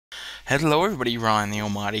Hello everybody, Ryan the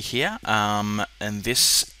Almighty here, and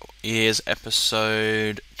this is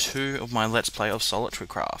episode 2 of my Let's Play of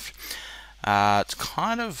SolitaryCraft. It's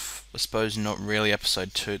kind of, I suppose, not really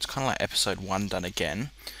episode 2, it's kind of like episode 1 done again.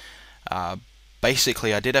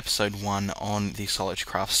 Basically, I did episode 1 on the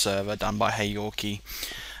SolitaryCraft server done by Hey Yorkie,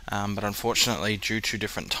 but unfortunately, due to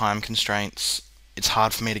different time constraints, it's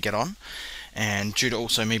hard for me to get on, and due to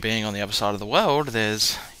also me being on the other side of the world,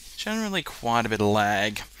 there's generally quite a bit of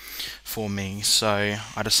lag for me, so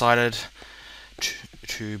I decided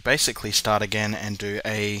to basically start again and do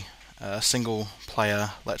a single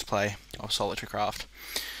player Let's Play of SolitaryCraft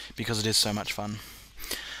because it is so much fun.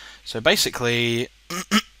 So basically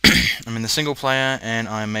I'm in the single player and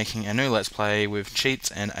I'm making a new Let's Play with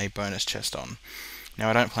cheats and a bonus chest on. Now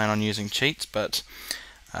I don't plan on using cheats, but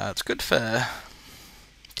it's good for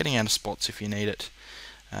getting out of spots if you need it.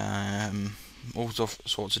 All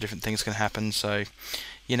sorts of different things can happen, so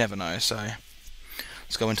you never know. So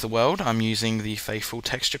let's go into the world. I'm using the faithful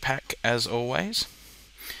texture pack as always,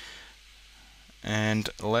 and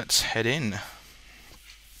let's head in.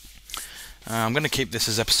 I'm going to keep this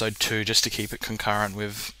as episode 2 just to keep it concurrent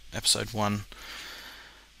with episode 1.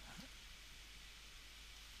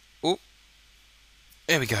 Oh,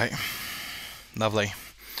 there we go. Lovely.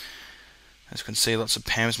 As you can see, lots of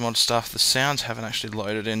Pam's mod stuff. The sounds haven't actually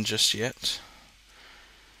loaded in just yet.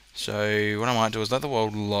 So what I might do is let the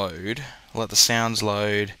world load, let the sounds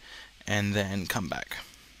load, and then come back.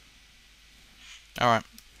 Alright,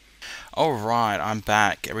 I'm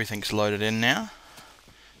back. Everything's loaded in now.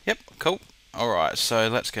 Yep, cool. Alright, so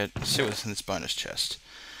let's see what's in this bonus chest.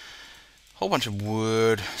 Whole bunch of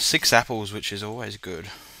wood, 6 apples, which is always good.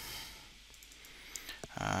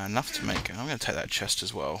 Enough to make. I'm going to take that chest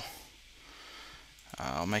as well.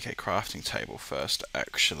 I'll make a crafting table first,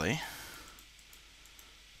 actually.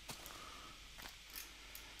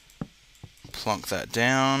 Plonk that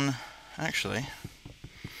down. Actually,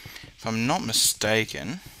 if I'm not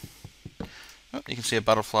mistaken, oh, you can see a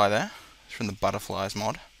butterfly there. It's from the butterflies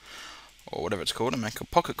mod, or whatever it's called, and make a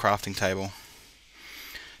pocket crafting table.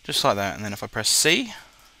 Just like that, and then if I press C,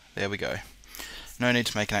 there we go. No need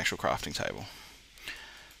to make an actual crafting table.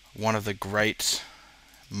 One of the great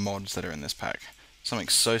mods that are in this pack. Something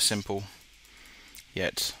so simple,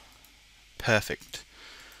 yet perfect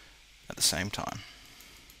at the same time.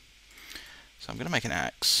 So I'm going to make an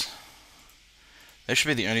axe. They should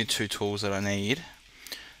be the only 2 tools that I need.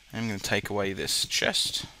 I'm going to take away this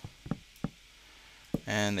chest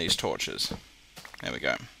and these torches. There we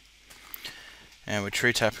go. And with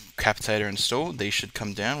tree capitator installed, these should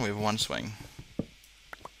come down with 1 swing.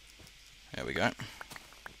 There we go.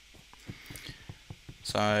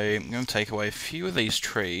 So I'm going to take away a few of these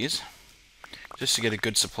trees just to get a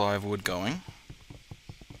good supply of wood going.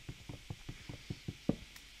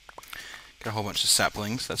 Get a whole bunch of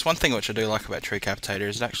saplings. That's one thing which I do like about tree capitator,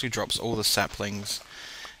 is it actually drops all the saplings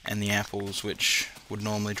and the apples which would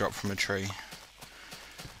normally drop from a tree,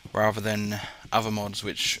 rather than other mods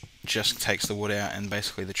which just takes the wood out and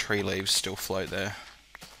basically the tree leaves still float there.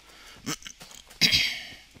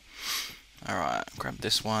 Alright, grab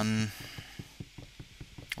this one.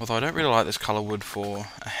 Although I don't really like this colour wood for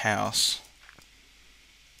a house.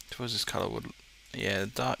 Where's this colour wood? Yeah,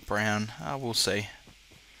 dark brown. We'll see.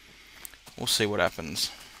 We'll see what happens.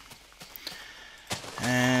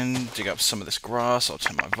 And dig up some of this grass. I'll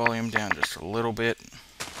turn my volume down just a little bit.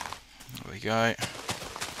 There we go.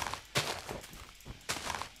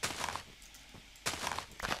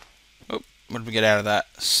 Oh, what did we get out of that?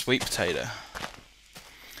 Sweet potato.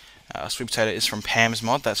 Sweet potato is from Pam's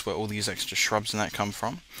mod. That's where all these extra shrubs and that come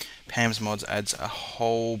from. Pam's mods adds a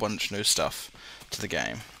whole bunch of new stuff to the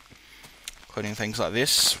game, including things like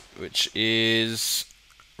this, which is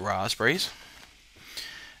raspberries,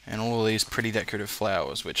 and all of these pretty decorative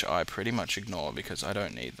flowers, which I pretty much ignore because I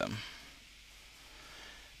don't need them.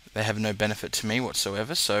 They have no benefit to me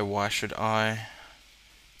whatsoever, so why should I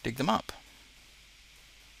dig them up?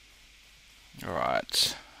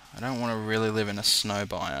 Alright, I don't want to really live in a snow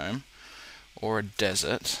biome or a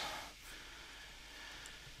desert.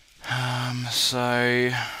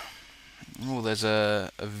 Oh, there's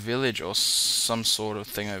a village or some sort of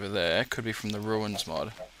thing over there. Could be from the ruins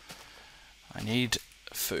mod. I need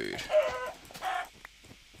food,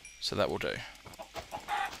 so that will do.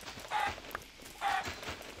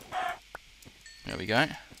 There we go.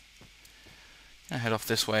 Gonna head off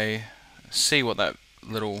this way, see what that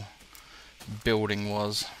little building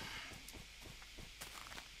was.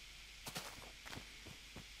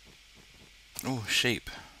 Oh, sheep.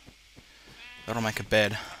 That'll make a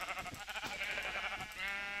bed.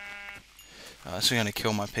 So I'm going to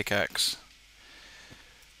kill my pickaxe.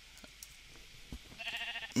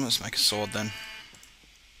 Let's make a sword then.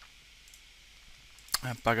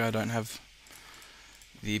 Bugger, I don't have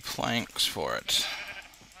the planks for it.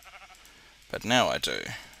 But now I do.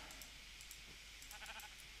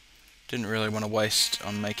 Didn't really want to waste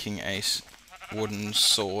on making a wooden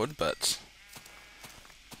sword, but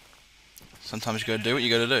sometimes you gotta do what you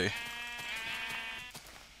gotta do.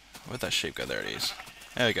 Where'd that sheep go? There it is.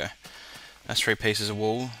 There we go. That's 3 pieces of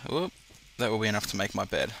wool. Whoop. That will be enough to make my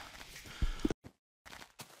bed.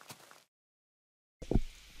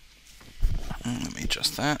 Let me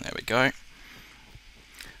adjust that. There we go.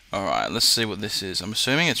 Alright, let's see what this is. I'm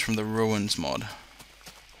assuming it's from the Ruins mod.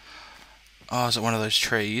 Oh, is it one of those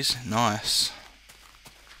trees? Nice.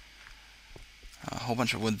 A whole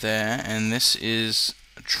bunch of wood there, and this is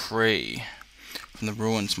a tree from the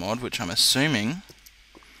Ruins mod, which I'm assuming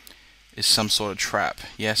is some sort of trap.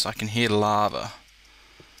 Yes, I can hear lava.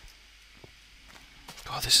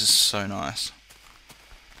 God, this is so nice.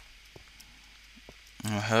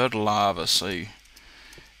 I heard lava, so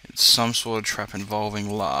it's some sort of trap involving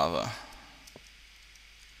lava.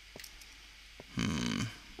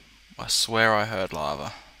 I swear I heard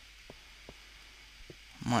lava.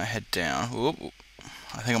 I might head down. Oop.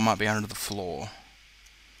 I think I might be under the floor.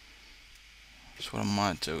 So what I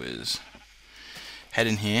might do is head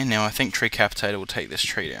in here. Now I think Tree Capitator will take this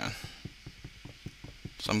tree down.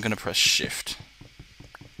 So I'm going to press shift.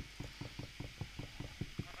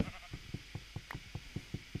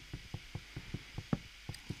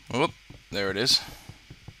 Whoop, there it is.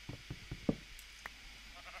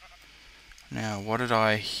 Now, what did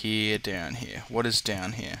I hear down here? What is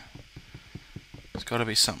down here? There's got to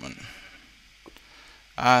be something.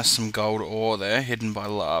 Ah, some gold ore there, hidden by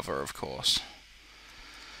lava, of course.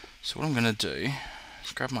 So what I'm going to do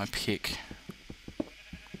is grab my pick,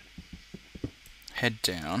 head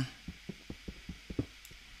down,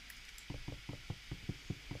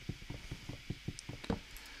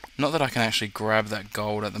 not that I can actually grab that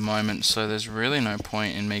gold at the moment, so there's really no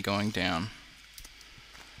point in me going down.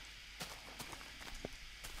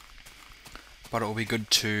 But it will be good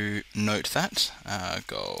to note that.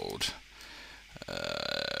 Gold.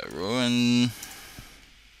 Ruin.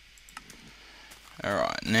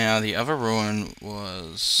 Alright, now the other ruin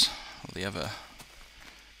was, or the other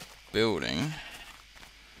building.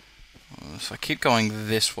 Well, if I keep going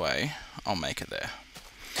this way, I'll make it there.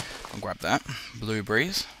 I'll grab that.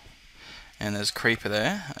 Blueberries. And there's a creeper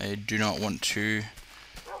there. I do not want to...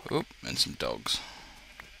 Oop, and some dogs.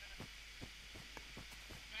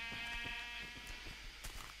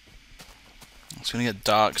 It's going to get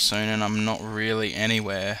dark soon and I'm not really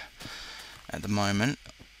anywhere at the moment.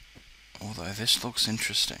 Although this looks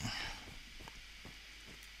interesting.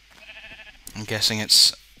 I'm guessing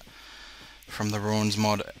it's from the Ruins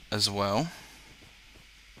mod as well.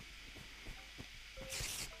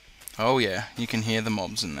 Oh yeah, you can hear the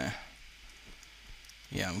mobs in there.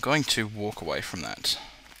 Yeah, I'm going to walk away from that.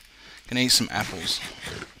 Gonna eat some apples.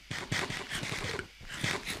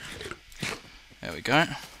 There we go.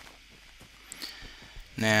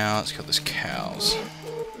 Now, let's kill this cows.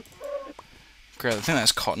 Great, I think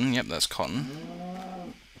that's cotton. Yep, that's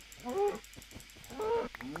cotton.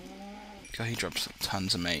 God, he drops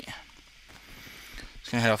tons of meat.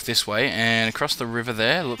 Just gonna head off this way, and across the river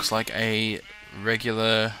there looks like a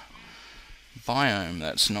regular biome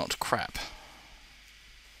that's not crap.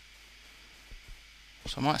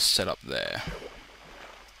 So I might set up there.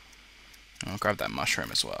 I'll grab that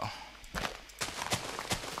mushroom as well.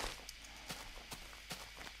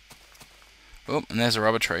 Oh, and there's a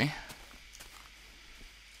rubber tree.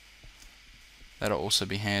 That'll also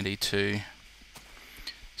be handy to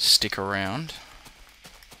stick around.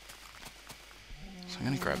 So I'm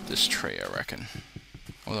going to grab this tree, I reckon.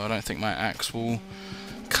 Although I don't think my axe will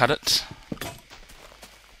cut it.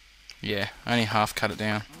 Yeah, I only half cut it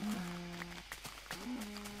down.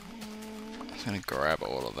 I'm just going to grab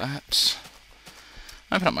all of that.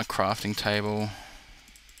 Open up my crafting table.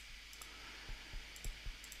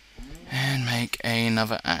 And make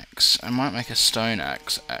another axe. I might make a stone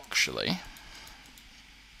axe, actually.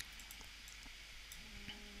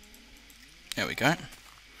 There we go. Now,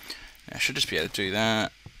 I should just be able to do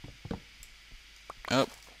that. Oh,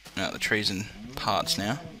 no, the tree's in parts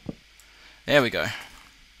now. There we go.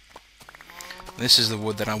 This is the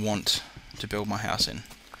wood that I want to build my house in.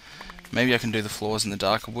 Maybe I can do the floors in the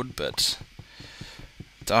darker wood, but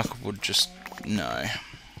darker wood just, no,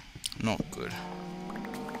 not good.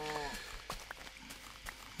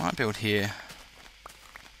 Might build here.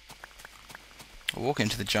 I'll walk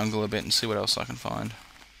into the jungle a bit and see what else I can find.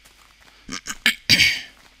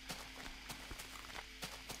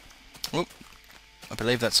 Whoop. I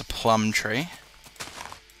believe that's a plum tree.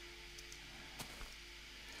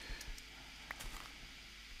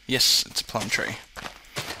 Yes, it's a plum tree.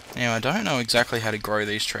 Now, I don't know exactly how to grow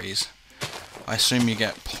these trees. I assume you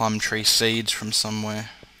get plum tree seeds from somewhere.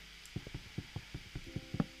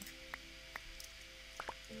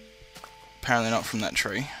 Apparently not from that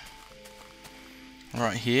tree.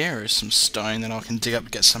 Right here is some stone that I can dig up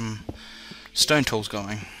to get some stone tools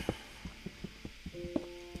going.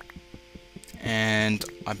 And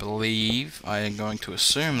I believe I am going to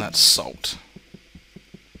assume that's salt.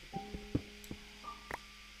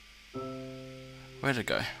 Where'd it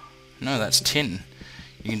go? No, that's tin.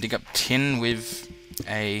 You can dig up tin with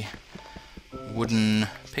a wooden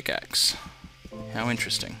pickaxe. How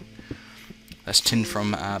interesting. That's tin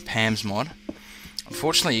from Pam's mod.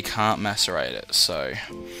 Unfortunately, you can't macerate it, so...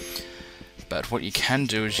 But what you can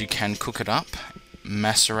do is you can cook it up,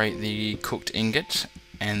 macerate the cooked ingot,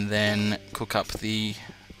 and then cook up the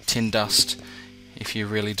tin dust if you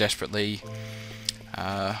really desperately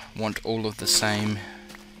want all of the same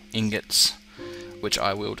ingots, which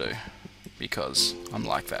I will do, because I'm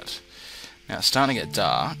like that. Now it's starting to get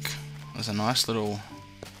dark. There's a nice little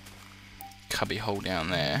cubby hole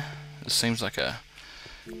down there. It seems like a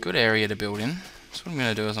good area to build in. So what I'm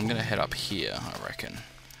going to do is I'm going to head up here, I reckon.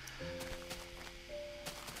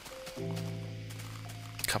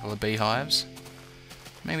 A couple of beehives.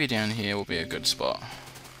 Maybe down here will be a good spot.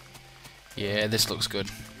 Yeah, this looks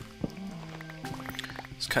good.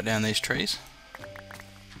 Let's cut down these trees.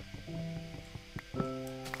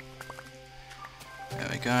 There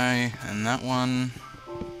we go, and that one.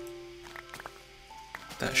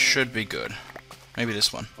 That should be good. Maybe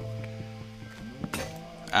this one.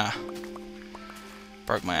 Ah.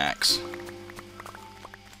 Broke my axe.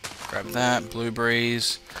 Grab that,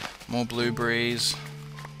 blueberries, more blueberries,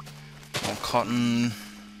 more cotton,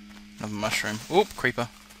 another mushroom. Oop, creeper.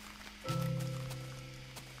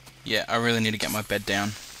 Yeah, I really need to get my bed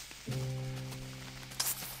down.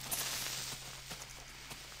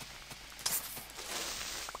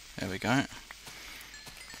 There we go.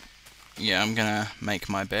 Yeah, I'm gonna make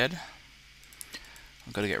my bed.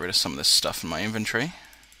 I've got to get rid of some of this stuff in my inventory.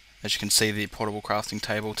 As you can see, the portable crafting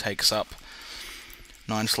table takes up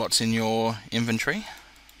 9 slots in your inventory.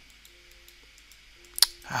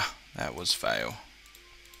 Ah, that was fail.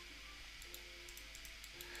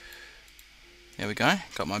 There we go,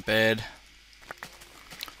 got my bed.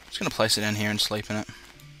 Just going to place it down here and sleep in it.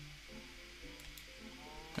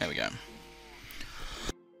 There we go.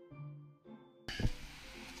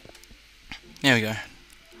 There we go.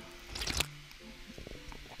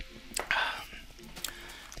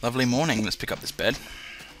 Lovely morning. Let's pick up this bed.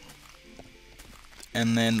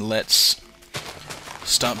 And then let's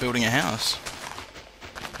start building a house.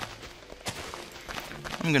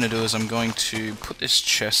 What I'm going to do is I'm going to put this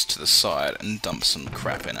chest to the side and dump some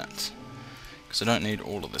crap in it. Because I don't need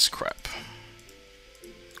all of this crap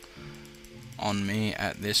on me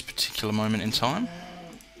at this particular moment in time.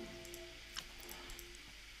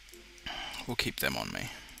 We'll keep them on me.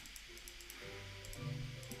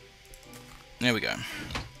 There we go.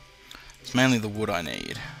 It's mainly the wood I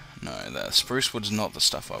need. No, the spruce wood's not the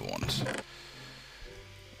stuff I want.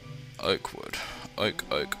 Oak wood. Oak,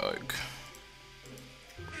 oak, oak.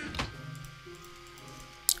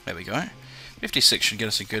 There we go. 56 should get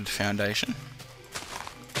us a good foundation.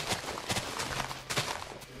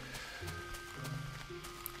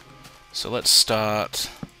 So let's start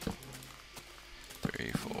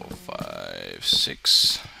 3, 4, 5,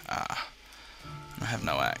 6. Ah, I have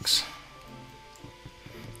no axe.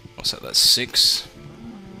 What's that? That's 6,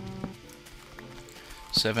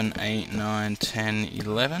 7, 8, 9, 10,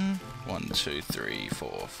 11. 1, 2, 3,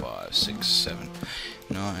 4, 5, 6, 7,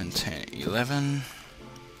 9, 10, 11.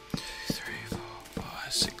 2, 3, 4,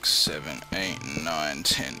 5, 6, 7, 8, 9,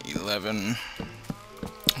 10, 11.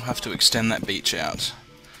 I'll have to extend that beach out.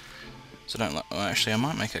 So don't like. Well, actually, I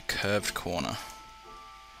might make a curved corner.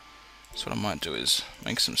 So what I might do is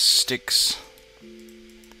make some sticks.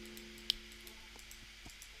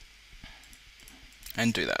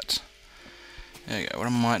 And do that. There you go. What I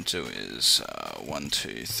might do is 1,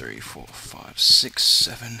 2, 3, 4, 5, 6,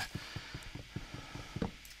 7.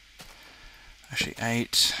 Actually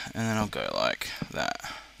 8, and then I'll go like that.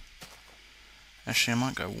 Actually, I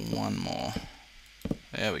might go one more.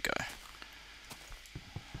 There we go.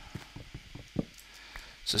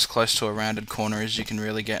 It's as close to a rounded corner as you can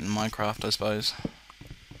really get in Minecraft, I suppose.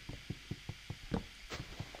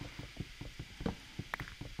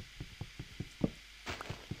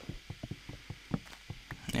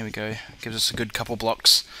 There we go. Gives us a good couple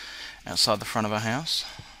blocks outside the front of our house.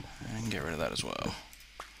 And get rid of that as well.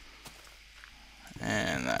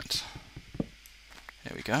 And that.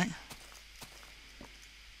 There we go.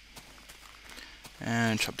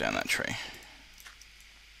 And chop down that tree.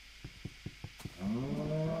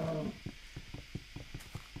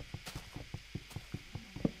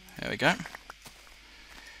 There we go.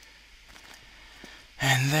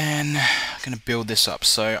 And then I'm going to build this up,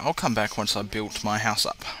 so I'll come back once I've built my house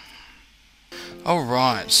up.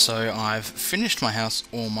 Alright, so I've finished my house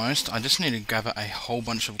almost. I just need to gather a whole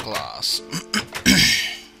bunch of glass.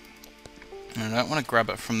 And I don't want to grab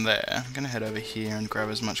it from there. I'm going to head over here and grab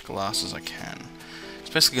as much glass as I can. It's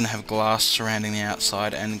basically going to have glass surrounding the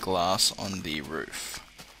outside and glass on the roof.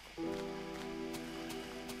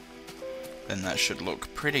 Then that should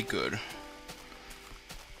look pretty good.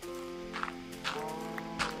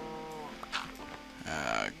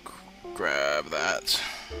 Grab that.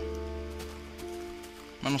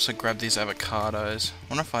 Might also grab these avocados. I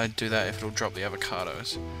wonder if I do that, if it'll drop the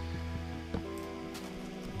avocados.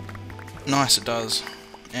 Nice, it does.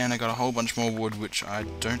 And I got a whole bunch more wood, which I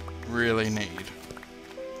don't really need.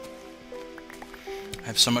 I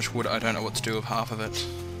have so much wood, I don't know what to do with half of it.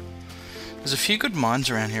 There's a few good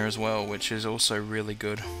mines around here as well, which is also really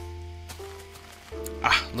good.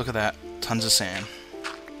 Ah, look at that. Tons of sand.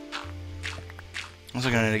 I'm also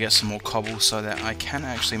going to need to get some more cobble so that I can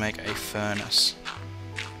actually make a furnace.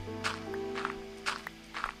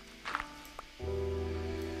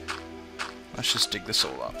 Let's just dig this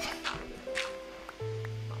all up.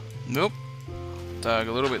 Nope. Dug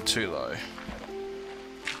a little bit too low.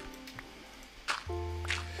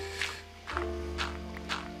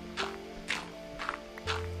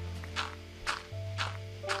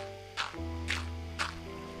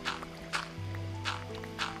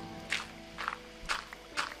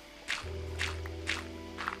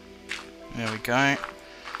 There we go.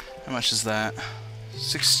 How much is that?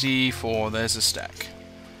 64. There's a stack.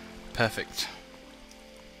 Perfect.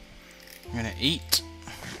 I'm gonna eat.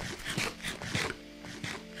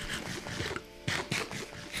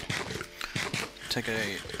 Take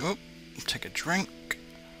a drink.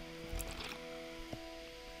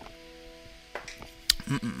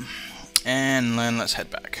 And then let's head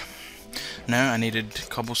back. No, I needed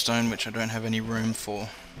cobblestone, which I don't have any room for.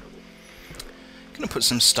 Gonna put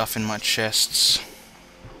some stuff in my chests.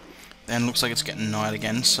 Then looks like it's getting night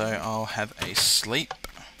again, so I'll have a sleep.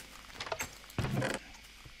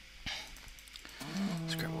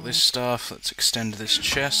 Let's grab all this stuff. Let's extend this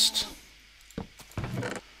chest.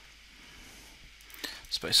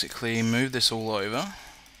 Let's basically move this all over.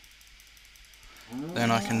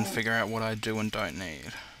 Then I can figure out what I do and don't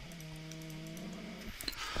need.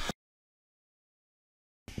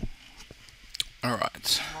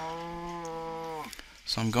 Alright.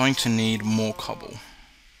 So I'm going to need more cobble.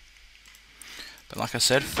 But like I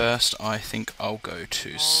said, first I think I'll go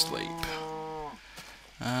to sleep.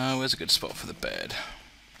 Where's a good spot for the bed?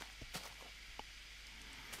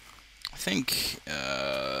 I think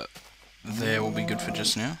there will be good for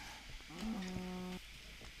just now.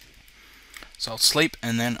 So I'll sleep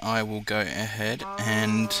and then I will go ahead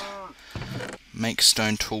and make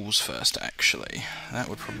stone tools first, actually. That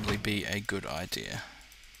would probably be a good idea.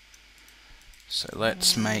 So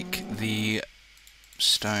let's make the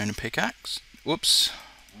stone pickaxe. Whoops.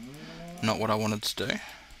 Not what I wanted to do.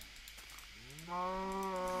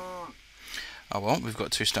 Oh well, we've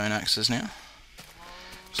got 2 stone axes now.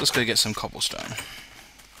 So let's go get some cobblestone.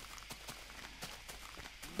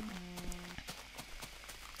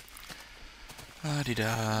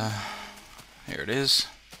 La-di-da. Here it is.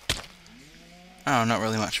 Oh, not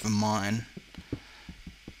really much of a mine.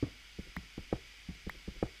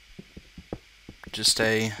 Just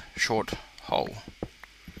a short hole.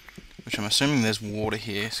 Which I'm assuming there's water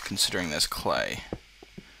here, considering there's clay.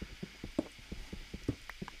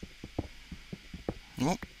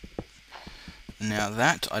 Oh. Now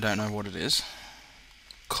that, I don't know what it is.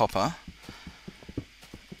 Copper.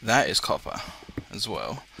 That is copper as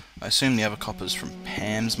well. I assume the other copper's from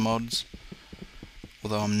Pam's mods.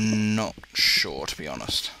 Although I'm not sure, to be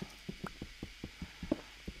honest.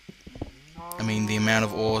 I mean, the amount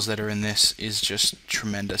of ores that are in this is just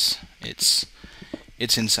tremendous. It's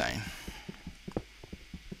insane.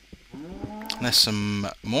 There's some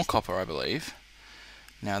more copper, I believe.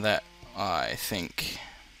 Now that I think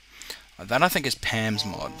is Pam's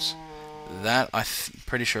mods. That I'm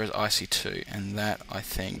pretty sure is IC2, and that I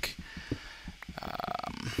think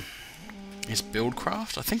is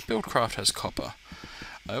BuildCraft. I think BuildCraft has copper.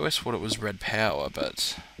 I always thought it was red power,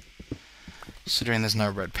 but considering there's no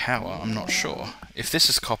red power, I'm not sure. If this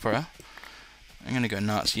is copper, I'm gonna go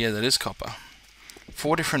nuts. Yeah, that is copper.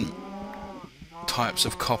 4 different types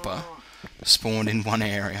of copper spawned in one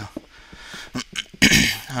area.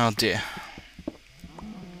 Oh dear.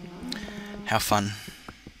 How fun.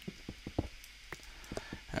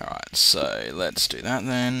 Alright, so let's do that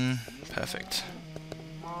then. Perfect.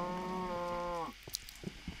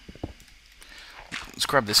 Let's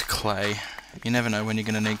grab this clay. You never know when you're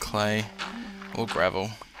going to need clay or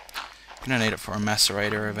gravel. You're going to need it for a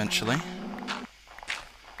macerator eventually.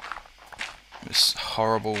 This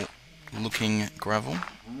horrible looking gravel.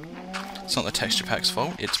 It's not the texture pack's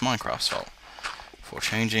fault, it's Minecraft's fault for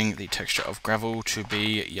changing the texture of gravel to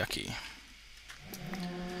be yucky.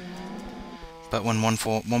 But when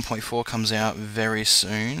 1.4 comes out very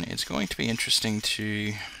soon, it's going to be interesting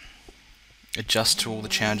to adjust to all the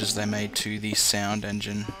changes they made to the sound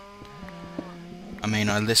engine. I mean,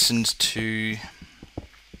 I listened to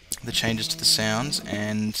the changes to the sounds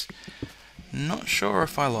and not sure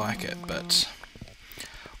if I like it, but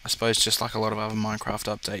I suppose just like a lot of other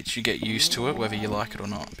Minecraft updates, you get used to it whether you like it or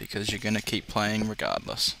not, because you're going to keep playing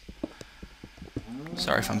regardless.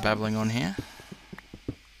 Sorry if I'm babbling on here.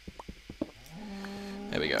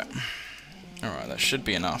 There we go. Alright, that should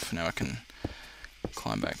be enough. Now I can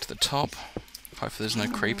climb back to the top. Hopefully there's no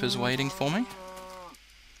creepers waiting for me.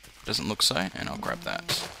 Doesn't look so, and I'll grab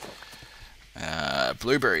that.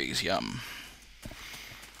 Blueberries, yum.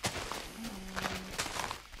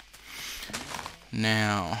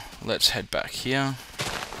 Now, let's head back here.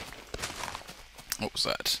 What was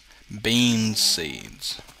that? Bean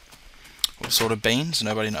seeds. What sort of beans?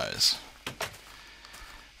 Nobody knows.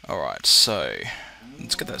 Alright, so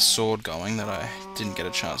let's get that sword going that I didn't get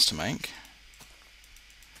a chance to make.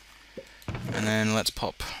 And then let's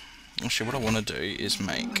pop... Actually, what I want to do is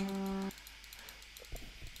make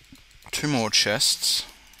 2 more chests.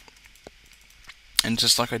 And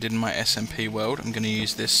just like I did in my SMP world, I'm going to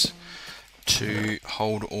use this to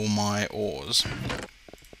hold all my ores.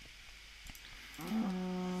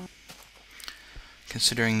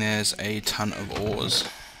 Considering there's a ton of ores.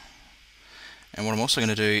 And what I'm also going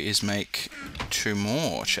to do is make 2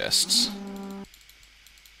 more chests.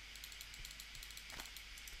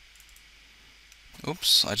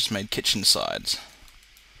 Oops, I just made kitchen sides.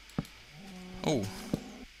 Oh,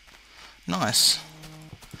 nice.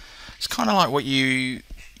 It's kind of like what you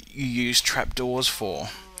use trapdoors for,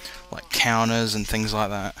 like counters and things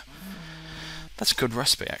like that. That's a good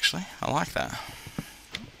recipe, actually. I like that.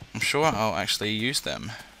 I'm sure I'll actually use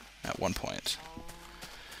them at one point.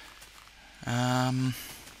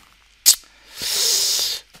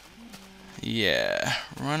 Yeah,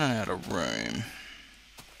 running out of room.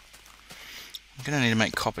 I'm going to need to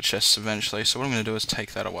make copper chests eventually, so what I'm going to do is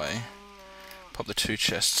take that away. Pop the 2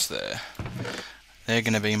 chests there. They're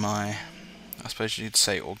going to be my, I suppose you'd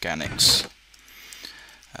say, organics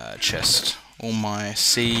chest. All my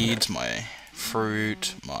seeds, my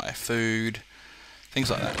fruit, my food, things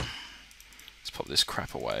like that. Let's pop this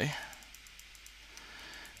crap away.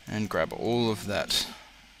 And grab all of that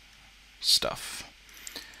stuff.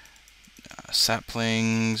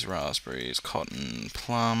 Saplings, raspberries, cotton,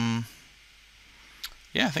 plum.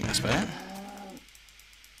 Yeah, I think that's about it.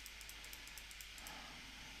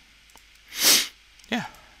 Yeah,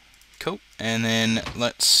 cool. And then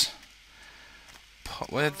let's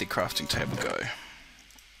pop, where'd the crafting table go?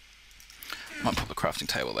 Might put the crafting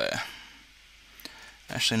table there.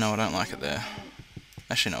 Actually, no, I don't like it there.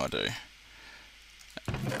 Actually, no, I do.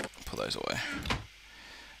 Put those away.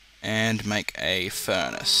 And make a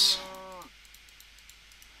furnace.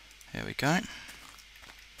 There we go.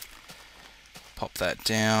 Pop that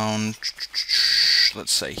down,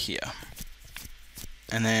 let's say here.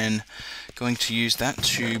 And then going to use that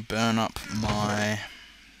to burn up my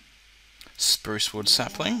spruce wood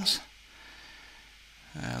saplings.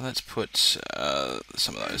 Let's put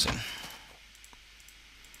some of those in.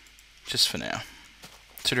 Just for now.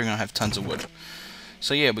 Considering I have tons of wood.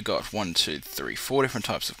 So yeah, we got 1, 2, 3, 4 different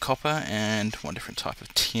types of copper and 1 different type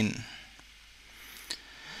of tin.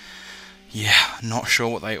 Yeah, not sure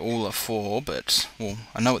what they all are for, but, well,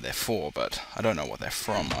 I know what they're for, but I don't know what they're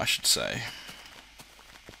from, I should say.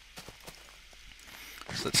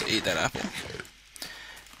 So let's eat that apple.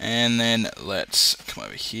 And then let's come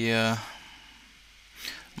over here.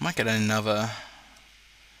 I might get another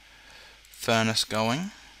furnace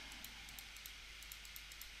going.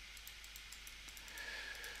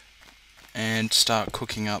 And start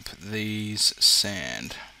cooking up these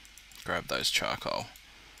sand. Grab those charcoal.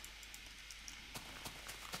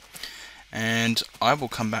 And I will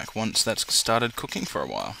come back once that's started cooking for a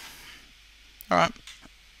while. Alright,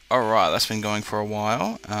 that's been going for a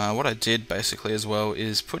while. What I did basically as well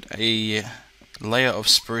is put a layer of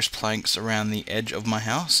spruce planks around the edge of my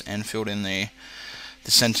house and filled in the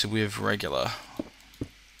center with regular.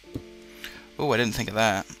 Oh, I didn't think of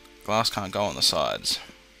that. Glass can't go on the sides.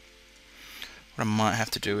 What I might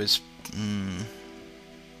have to do is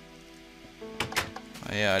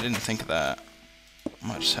Yeah, I didn't think of that.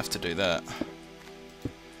 Might just have to do that.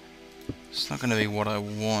 It's not going to be what I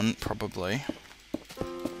want, probably.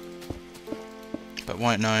 But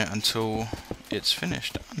won't know until it's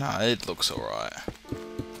finished. No, it looks alright.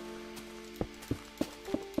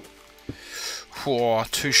 Whoa,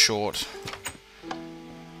 too short.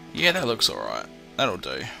 Yeah, that looks alright. That'll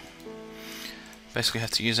do. Basically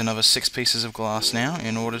have to use another 6 pieces of glass now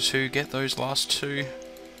in order to get those last 2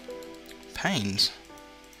 panes.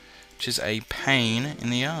 Which is a pain in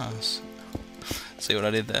the arse. See what I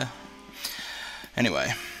did there?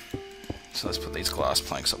 Anyway, so let's put these glass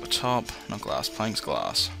planks up the top. Not glass planks,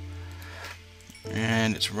 glass.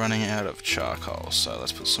 And it's running out of charcoal, so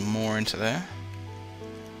let's put some more into there.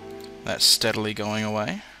 That's steadily going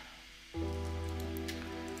away.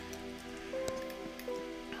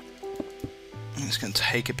 It's going to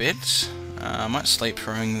take a bit. I might sleep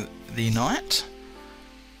during the night.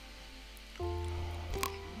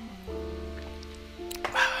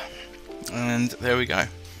 And there we go.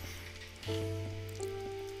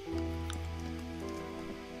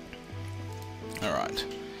 Alright.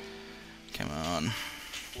 Come on.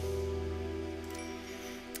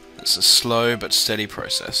 It's a slow but steady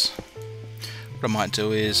process. What I might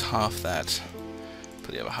do is half that.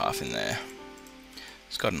 Put the other half in there.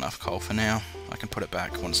 It's got enough coal for now. I can put it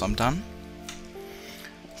back once I'm done.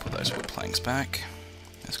 Put those wood planks back.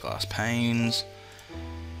 There's glass panes.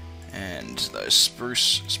 And those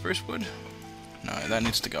spruce wood? No, that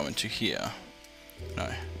needs to go into here. No.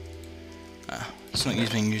 It's not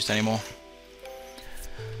being used anymore.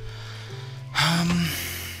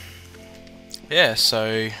 Yeah,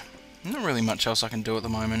 so not really much else I can do at the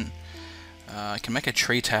moment. I can make a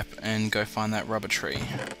tree tap and go find that rubber tree. 1,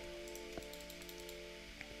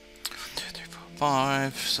 2, 3, 4,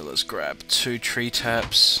 5. So let's grab 2 tree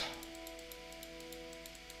taps.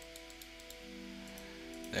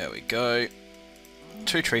 There we go.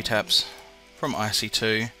 2 tree taps from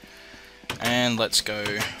IC2. And let's go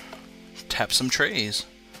tap some trees.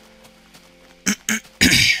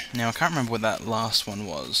 Now I can't remember what that last one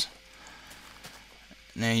was.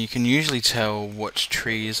 Now you can usually tell which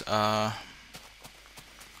trees are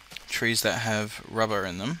trees that have rubber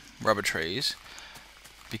in them, rubber trees,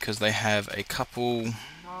 because they have a couple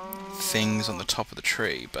things on the top of the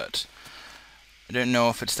tree, but I don't know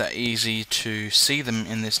if it's that easy to see them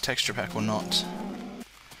in this texture pack or not.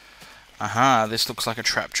 Aha, this looks like a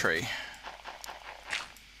trap tree.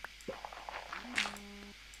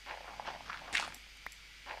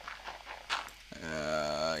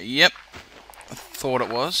 Yep, I thought it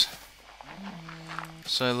was.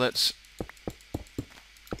 So let's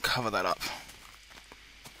cover that up.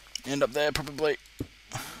 End up there, probably.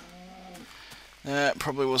 That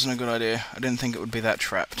probably wasn't a good idea. I didn't think it would be that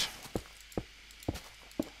trapped.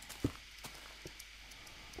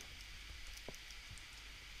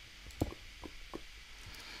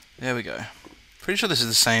 There we go. Pretty sure this is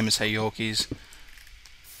the same as Yorkie's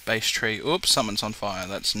base tree. Oops, something's on fire.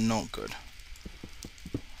 That's not good.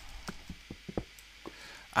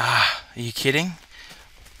 Ah, are you kidding?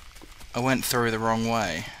 I went through the wrong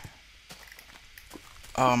way.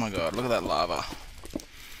 Oh my god, look at that lava.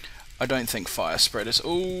 I don't think fire spread is...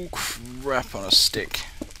 Oh, crap on a stick.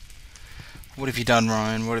 What have you done,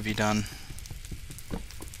 Ryan? What have you done?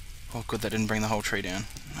 Oh good, that didn't bring the whole tree down.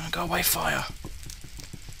 No, go away, fire!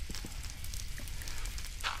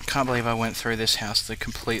 Can't believe I went through this house the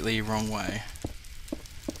completely wrong way.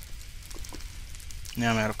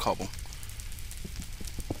 Now I'm out of cobble.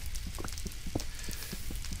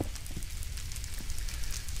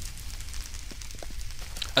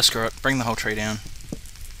 Oh, screw it. Bring the whole tree down.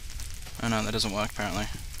 Oh no, that doesn't work apparently.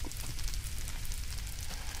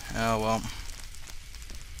 Oh well.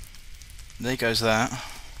 There goes that.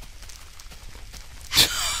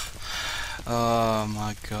 Oh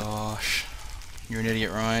my gosh. You're an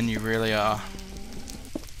idiot, Ryan. You really are.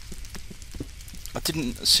 I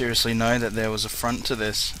didn't seriously know that there was a front to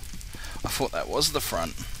this. I thought that was the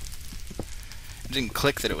front. It didn't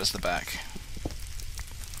click that it was the back.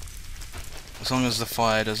 As long as the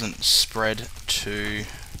fire doesn't spread to...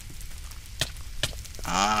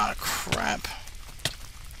 Ah, crap.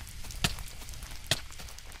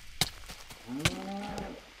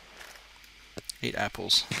 Eat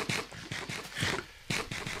apples.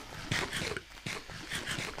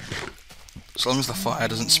 As long as the fire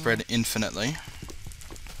doesn't spread infinitely.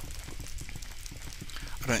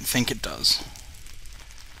 I don't think it does.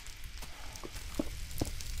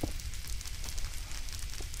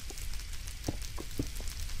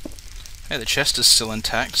 Hey, the chest is still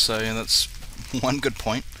intact, so that's one good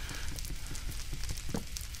point.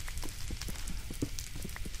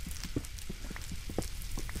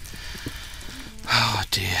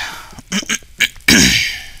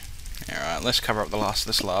 Alright, let's cover up the last of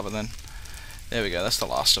this lava then. There we go, that's the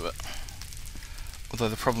last of it. Although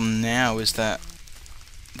the problem now is that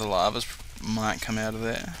the lavas might come out of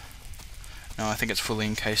there. No, I think it's fully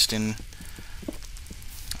encased in...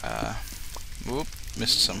 whoop,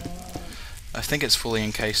 missed some. I think it's fully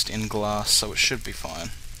encased in glass, so it should be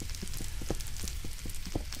fine.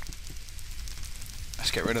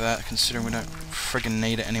 Let's get rid of that, considering we don't friggin'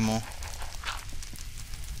 need it anymore.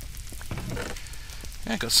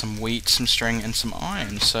 Yeah, got some wheat, some string, and some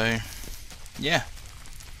iron, so... yeah.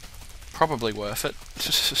 Probably worth it.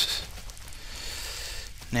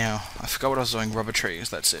 Now, I forgot what I was doing. Rubber trees,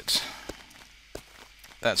 that's it.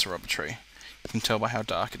 That's a rubber tree. You can tell by how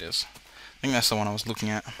dark it is. I think that's the one I was looking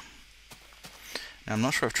at. Now, I'm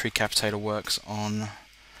not sure if tree capitator works on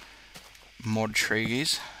mod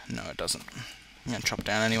trees. No, it doesn't. I'm going to chop it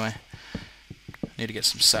down anyway. Need to get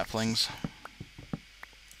some saplings.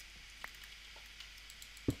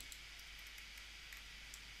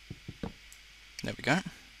 There we go.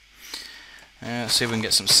 Let's see if we can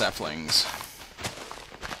get some saplings.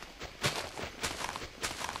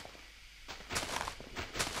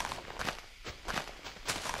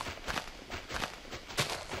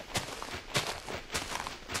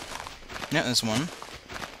 Yeah, there's one.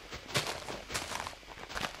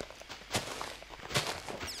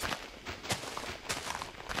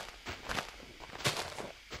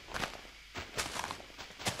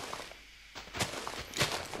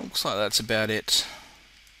 Looks like that's about it.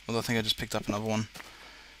 Although I think I just picked up another one.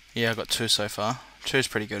 Yeah, I got 2 so far. 2's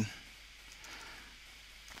pretty good.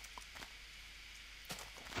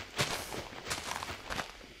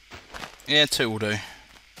 Yeah, 2 will do.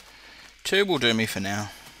 2 will do me for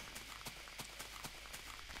now.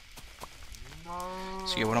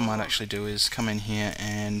 So yeah, what I might actually do is come in here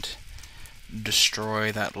and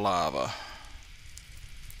destroy that lava.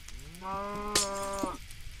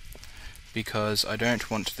 Because I don't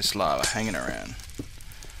want this lava hanging around.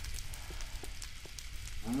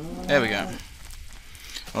 There we go.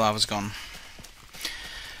 The lava's gone.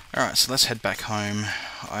 Alright, so let's head back home.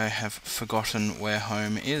 I have forgotten where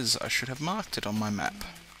home is. I should have marked it on my map.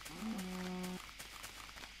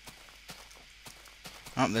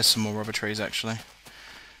 Oh, there's some more rubber trees actually.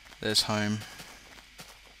 There's home.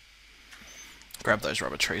 Grab those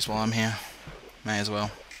rubber trees while I'm here. May as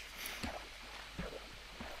well.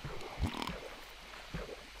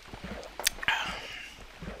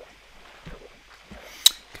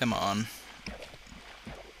 Come on.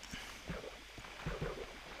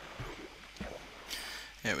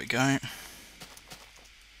 There we go.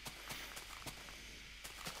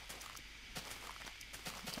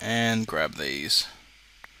 And grab these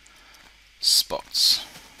spots.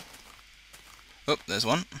 Oh, there's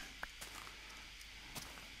one.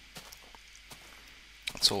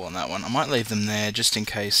 That's all on that one. I might leave them there just in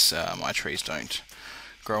case my trees don't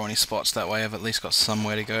grow any spots. That way I've at least got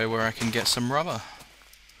somewhere to go where I can get some rubber.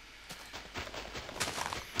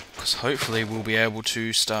 Because hopefully we'll be able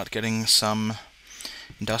to start getting some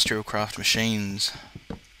industrial craft machines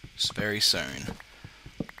very soon.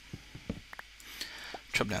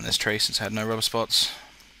 Chop down this tree since it had no rubber spots.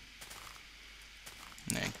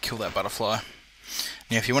 And kill that butterfly.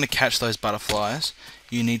 Now if you want to catch those butterflies,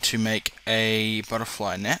 you need to make a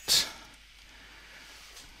butterfly net,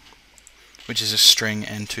 which is a string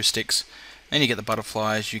and 2 sticks. Then you get the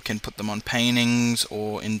butterflies, you can put them on paintings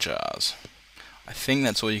or in jars. I think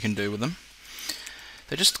that's all you can do with them.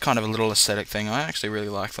 They're just kind of a little aesthetic thing. I actually really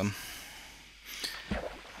like them.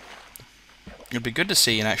 It'd be good to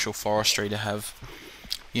see in actual forestry to have,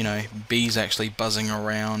 you know, bees actually buzzing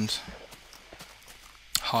around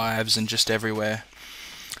hives and just everywhere.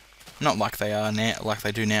 Not like they are now, like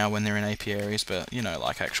they do now when they're in apiaries, but you know,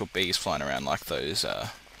 like actual bees flying around like those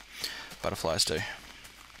butterflies do.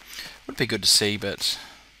 Would be good to see, but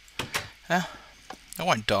I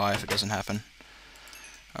won't die if it doesn't happen.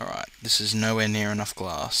 Alright, this is nowhere near enough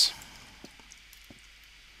glass.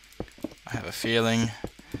 I have a feeling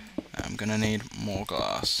I'm gonna need more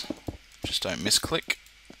glass. Just don't misclick.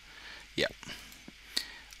 Yep.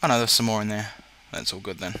 Oh no, there's some more in there. That's all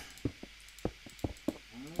good then.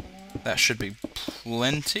 That should be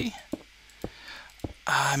plenty.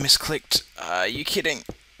 Ah, I misclicked. Are you kidding?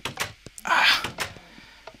 Ah.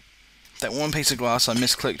 That one piece of glass I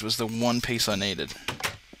misclicked was the one piece I needed.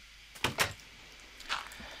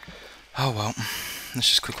 Oh well. Let's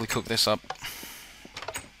just quickly cook this up.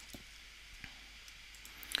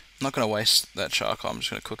 I'm not going to waste that charcoal. I'm just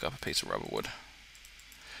going to cook up a piece of rubber wood.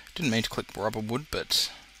 Didn't mean to click rubber wood,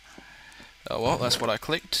 but oh well, that's what I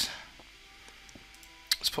clicked.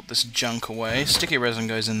 Let's pop this junk away. Sticky resin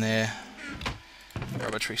goes in there.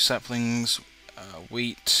 Rubber tree saplings.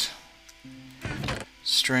 wheat,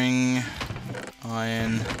 string,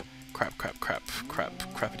 iron,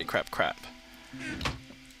 crappity crap.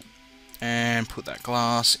 And put that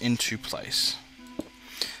glass into place.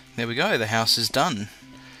 There we go, the house is done.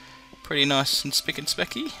 Pretty nice and spick and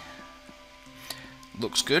specky.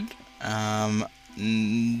 Looks good. Probably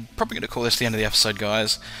going to call this the end of the episode,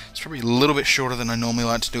 guys. It's probably a little bit shorter than I normally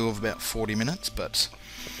like to do, of about 40 minutes, but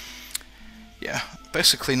yeah.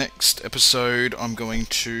 Basically, next episode I'm going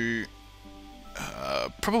to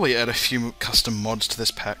probably add a few custom mods to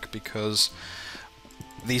this pack, because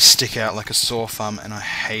these stick out like a sore thumb and I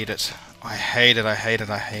hate it. I hate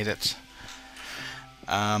it.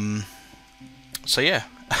 So yeah,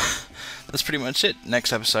 that's pretty much it.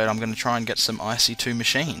 Next episode I'm going to try and get some IC2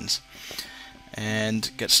 machines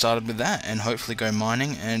and get started with that, and hopefully go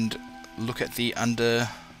mining and look at the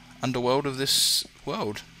underworld of this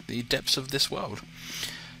world, the depths of this world.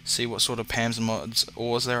 See what sort of PAMs and mods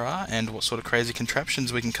ores there are, and what sort of crazy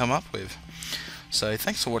contraptions we can come up with. So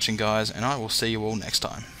thanks for watching, guys, and I will see you all next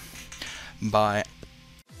time. Bye.